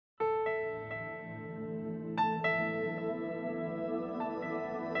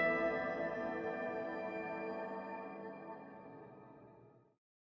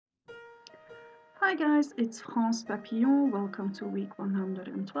Hi guys, it's France Papillon. Welcome to week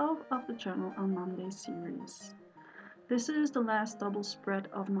 112 of the Journal on Monday series. This is the last double spread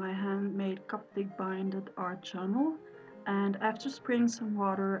of my handmade Coptic binded art journal, and after spraying some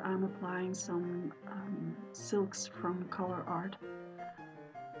water I'm applying some silks from Color Art.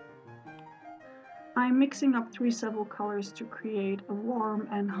 I'm mixing up 3 several colors to create a warm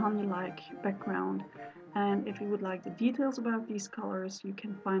and honey-like background, and if you would like the details about these colors, you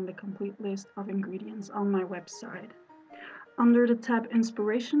can find the complete list of ingredients on my website. Under the tab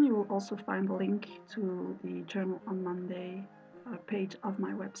Inspiration, you will also find a link to the Journal on Monday page of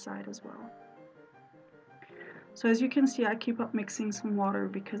my website as well. So as you can see, I keep up mixing some water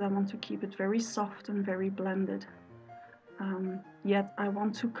because I want to keep it very soft and very blended. Yet I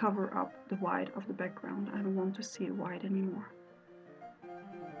want to cover up the white of the background. I don't want to see it white anymore.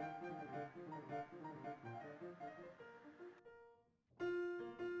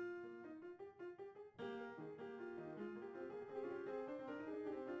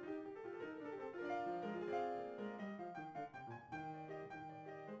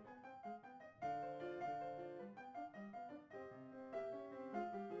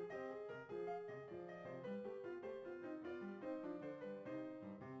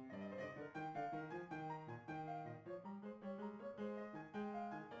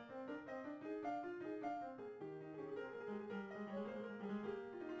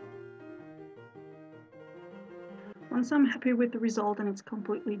 Once I'm happy with the result and it's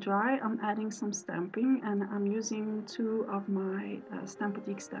completely dry, I'm adding some stamping, and I'm using 2 of my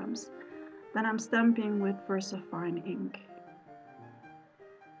Stampedic stamps. Then I'm stamping with VersaFine ink.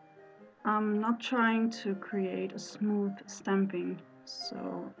 I'm not trying to create a smooth stamping,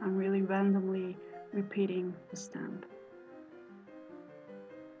 so I'm really randomly repeating the stamp.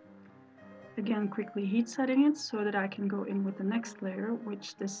 Again, quickly heat setting it so that I can go in with the next layer,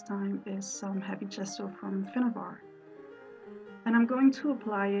 which this time is some heavy gesso from Finnavar. And I'm going to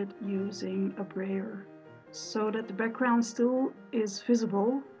apply it using a brayer so that the background still is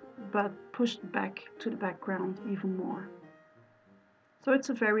visible but pushed back to the background even more. So it's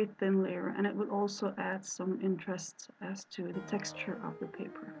a very thin layer, and it will also add some interest as to the texture of the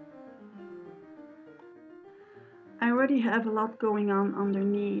paper. I already have a lot going on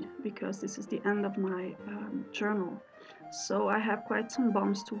underneath because this is the end of my journal. So I have quite some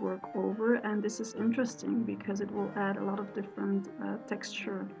bumps to work over, and this is interesting because it will add a lot of different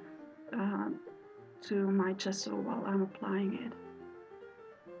texture to my gesso while I'm applying it.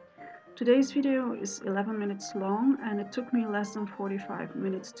 Today's video is 11 minutes long, and it took me less than 45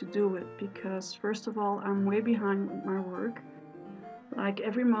 minutes to do it because first of all, I'm way behind with my work. Like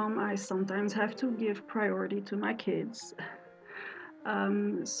every mom, I sometimes have to give priority to my kids.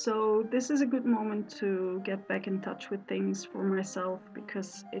 So this is a good moment to get back in touch with things for myself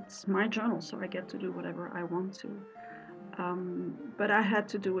because it's my journal, so I get to do whatever I want to. But I had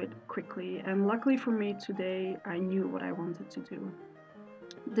to do it quickly, and luckily for me today, I knew what I wanted to do.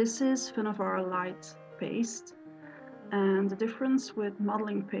 This is Finnavar Light Paste, and the difference with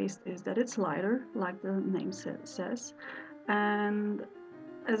modeling paste is that it's lighter, like the name says, and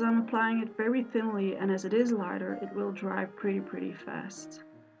as I'm applying it very thinly and as it is lighter, it will dry pretty fast.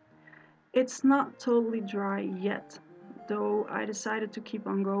 It's not totally dry yet, though I decided to keep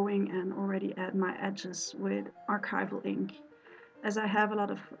on going and already add my edges with archival ink. As I have a lot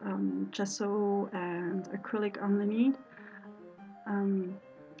of gesso and acrylic underneath,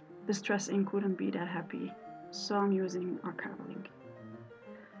 the stress ink wouldn't be that happy, so I'm using archival ink.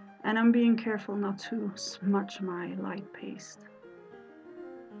 And I'm being careful not to smudge my light paste.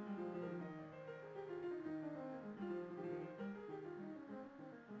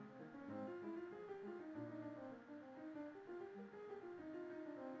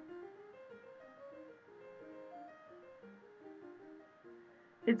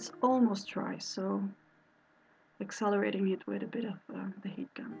 It's almost dry, so accelerating it with a bit of the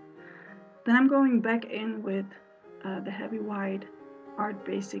heat gun. Then I'm going back in with the heavy white Art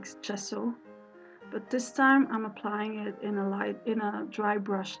Basics gesso, but this time I'm applying it in a dry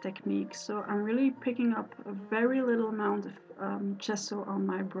brush technique. So I'm really picking up a very little amount of gesso on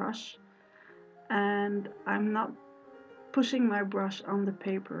my brush, and I'm not pushing my brush on the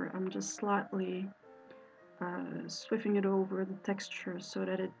paper. I'm just slightly swiffing it over the texture so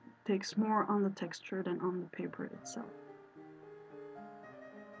that it takes more on the texture than on the paper itself.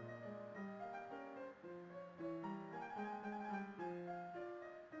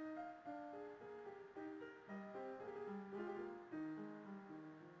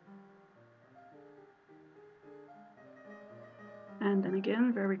 And then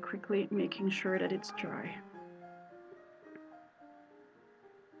again, very quickly making sure that it's dry.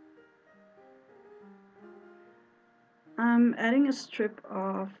 I'm adding a strip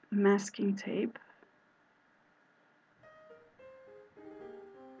of masking tape,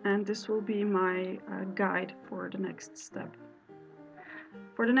 and this will be my guide for the next step.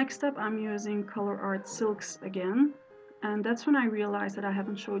 For the next step, I'm using Color Art Silks again, and that's when I realized that I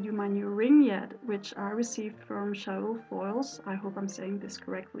haven't showed you my new ring yet, which I received from Cheryl Foils. I hope I'm saying this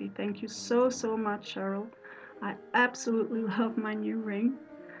correctly. Thank you so much, Cheryl. I absolutely love my new ring,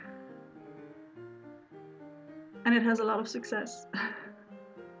 and it has a lot of success.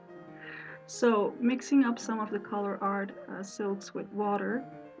 So mixing up some of the Color Art silks with water,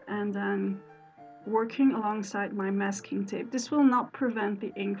 and then working alongside my masking tape. This will not prevent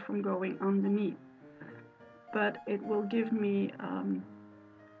the ink from going underneath, but it will give me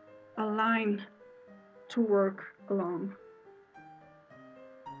a line to work along.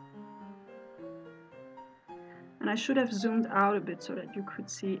 And I should have zoomed out a bit so that you could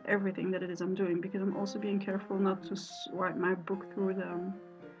see everything that it is I'm doing, because I'm also being careful not to swipe my book through the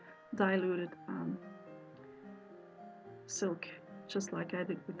diluted silk, just like I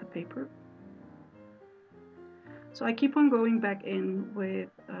did with the paper. So I keep on going back in with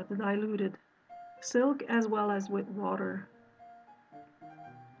the diluted silk as well as with water.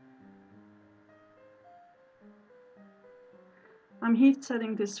 I'm heat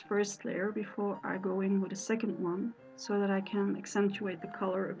setting this first layer before I go in with the second one, so that I can accentuate the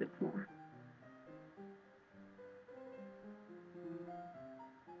color a bit more.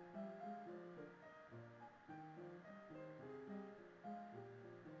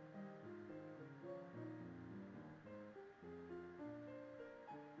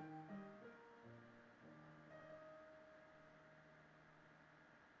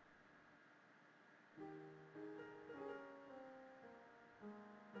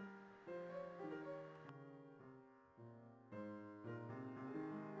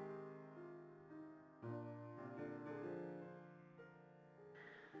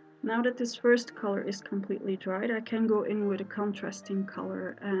 Now that this first color is completely dried, I can go in with a contrasting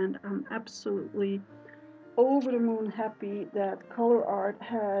color, and I'm absolutely over the moon happy that Color Art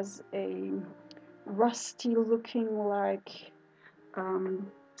has a rusty looking like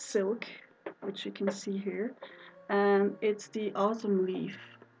silk, which you can see here, and it's the autumn leaf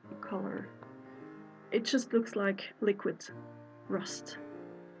color. It just looks like liquid rust.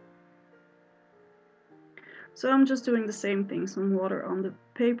 So I'm just doing the same thing, some water on the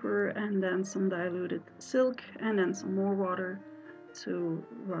paper and then some diluted silk and then some more water to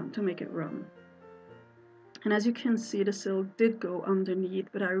make it run. And as you can see, the silk did go underneath,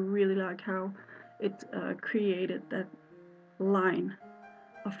 but I really like how it created that line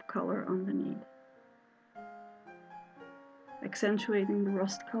of color underneath, accentuating the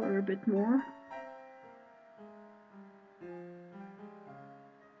rust color a bit more.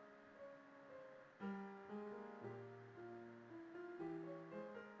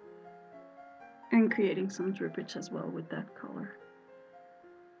 And creating some drippage as well with that color.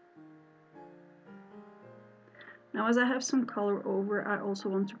 Now, as I have some color over, I also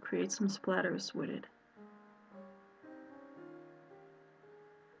want to create some splatters with it.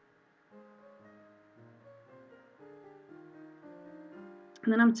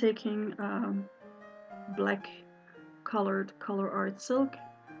 And then I'm taking black colored Color Art silk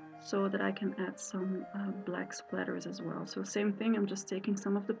so that I can add some black splatters as well. So same thing, I'm just taking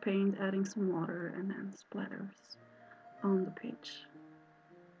some of the paint, adding some water, and then splatters on the page.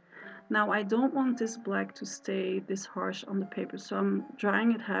 Now I don't want this black to stay this harsh on the paper, so I'm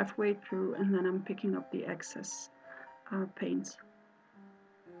drying it halfway through and then I'm picking up the excess paint.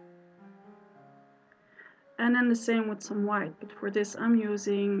 And then the same with some white, but for this I'm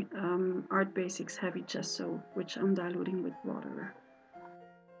using Art Basics Heavy Gesso, which I'm diluting with water.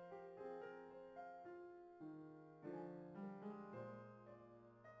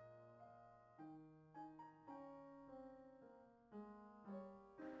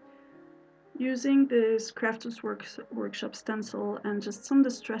 Using this Crafters Workshop stencil and just some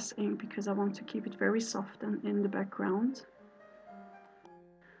distress ink because I want to keep it very soft and in the background.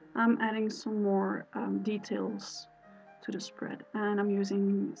 I'm adding some more details to the spread, and I'm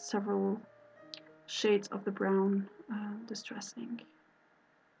using several shades of the brown distress ink.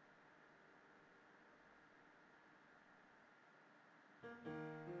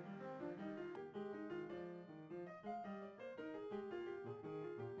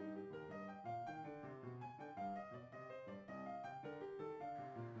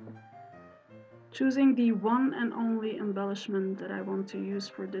 Choosing the one and only embellishment that I want to use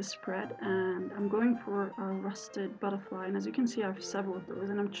for this spread, and I'm going for a rusted butterfly, and as you can see I have several of those,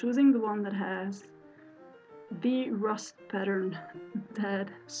 and I'm choosing the one that has the rust pattern that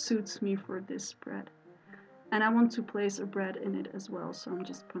suits me for this spread. And I want to place a bread in it as well, so I'm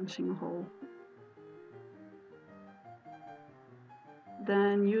just punching a hole.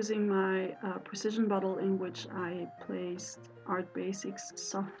 Then using my precision bottle in which I placed Art Basics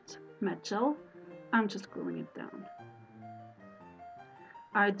soft matte gel, I'm just gluing it down.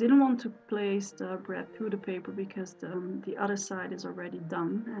 I didn't want to place the bread through the paper because the other side is already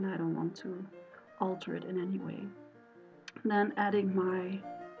done and I don't want to alter it in any way. Then adding my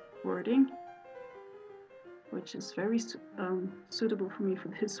wording, which is very suitable for me for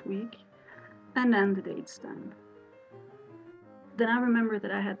this week, and then the date stamp. Then I remembered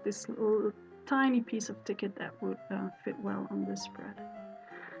that I had this little tiny piece of ticket that would fit well on this spread.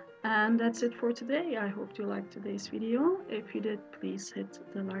 And that's it for today. I hope you liked today's video. If you did, please hit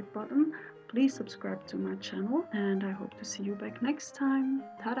the like button. Please subscribe to my channel and I hope to see you back next time.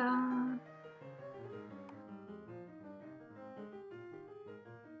 Ta-da!